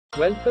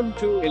Welcome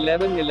to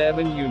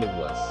 1111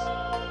 Universe.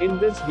 In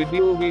this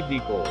video we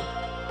decode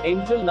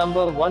angel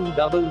number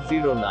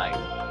 1009.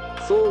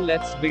 So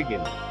let's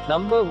begin.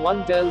 Number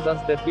 1 tells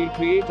us that we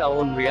create our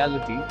own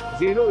reality,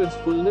 0 is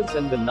fullness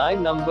and the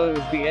 9 number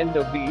is the end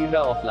of the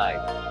era of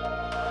life.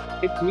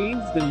 It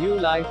means the new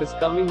life is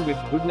coming with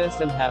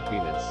goodness and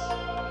happiness.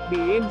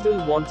 The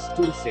angel wants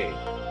to say,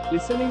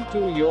 listening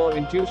to your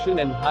intuition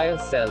and higher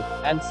self,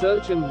 and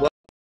search and work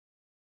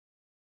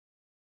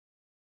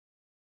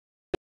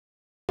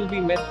will be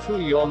met through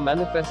your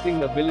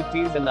manifesting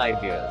abilities and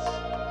ideas.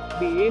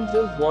 The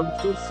angels want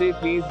to say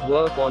please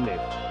work on it.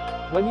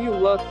 When you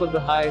work for the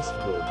highest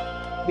good,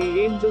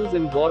 the angels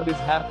and God is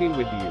happy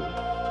with you.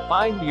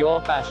 Find your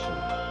passion,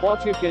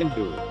 what you can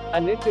do,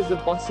 and it is a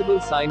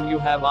possible sign you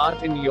have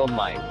art in your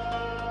mind.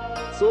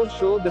 So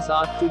show this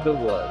art to the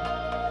world.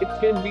 It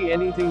can be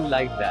anything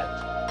like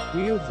that.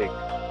 Music,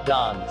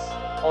 dance,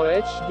 or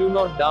do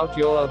not doubt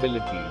your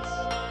abilities.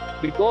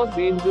 Because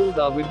angels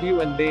are with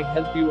you and they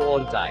help you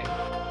all time.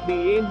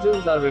 The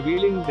angels are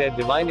revealing their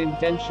divine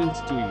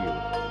intentions to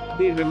you.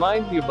 They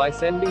remind you by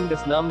sending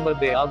this number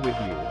they are with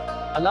you.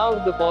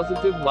 Allow the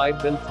positive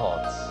vibes and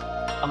thoughts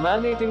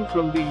emanating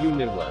from the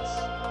universe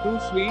to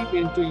sweep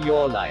into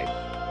your life.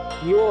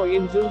 Your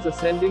angels are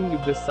sending you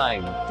this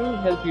sign to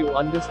help you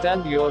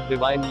understand your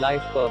divine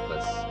life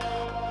purpose.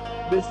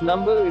 This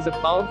number is a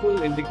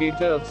powerful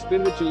indicator of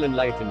spiritual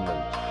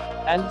enlightenment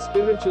and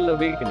spiritual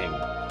awakening.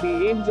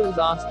 The angels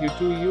ask you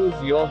to use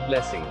your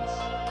blessings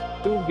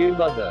to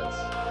give others.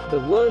 The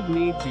world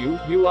needs you,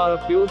 you are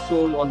a pure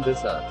soul on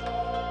this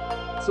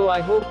earth. So I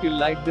hope you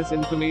like this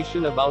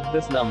information about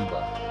this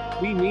number.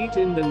 We meet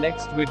in the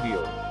next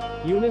video.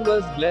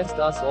 Universe blessed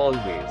us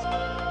always.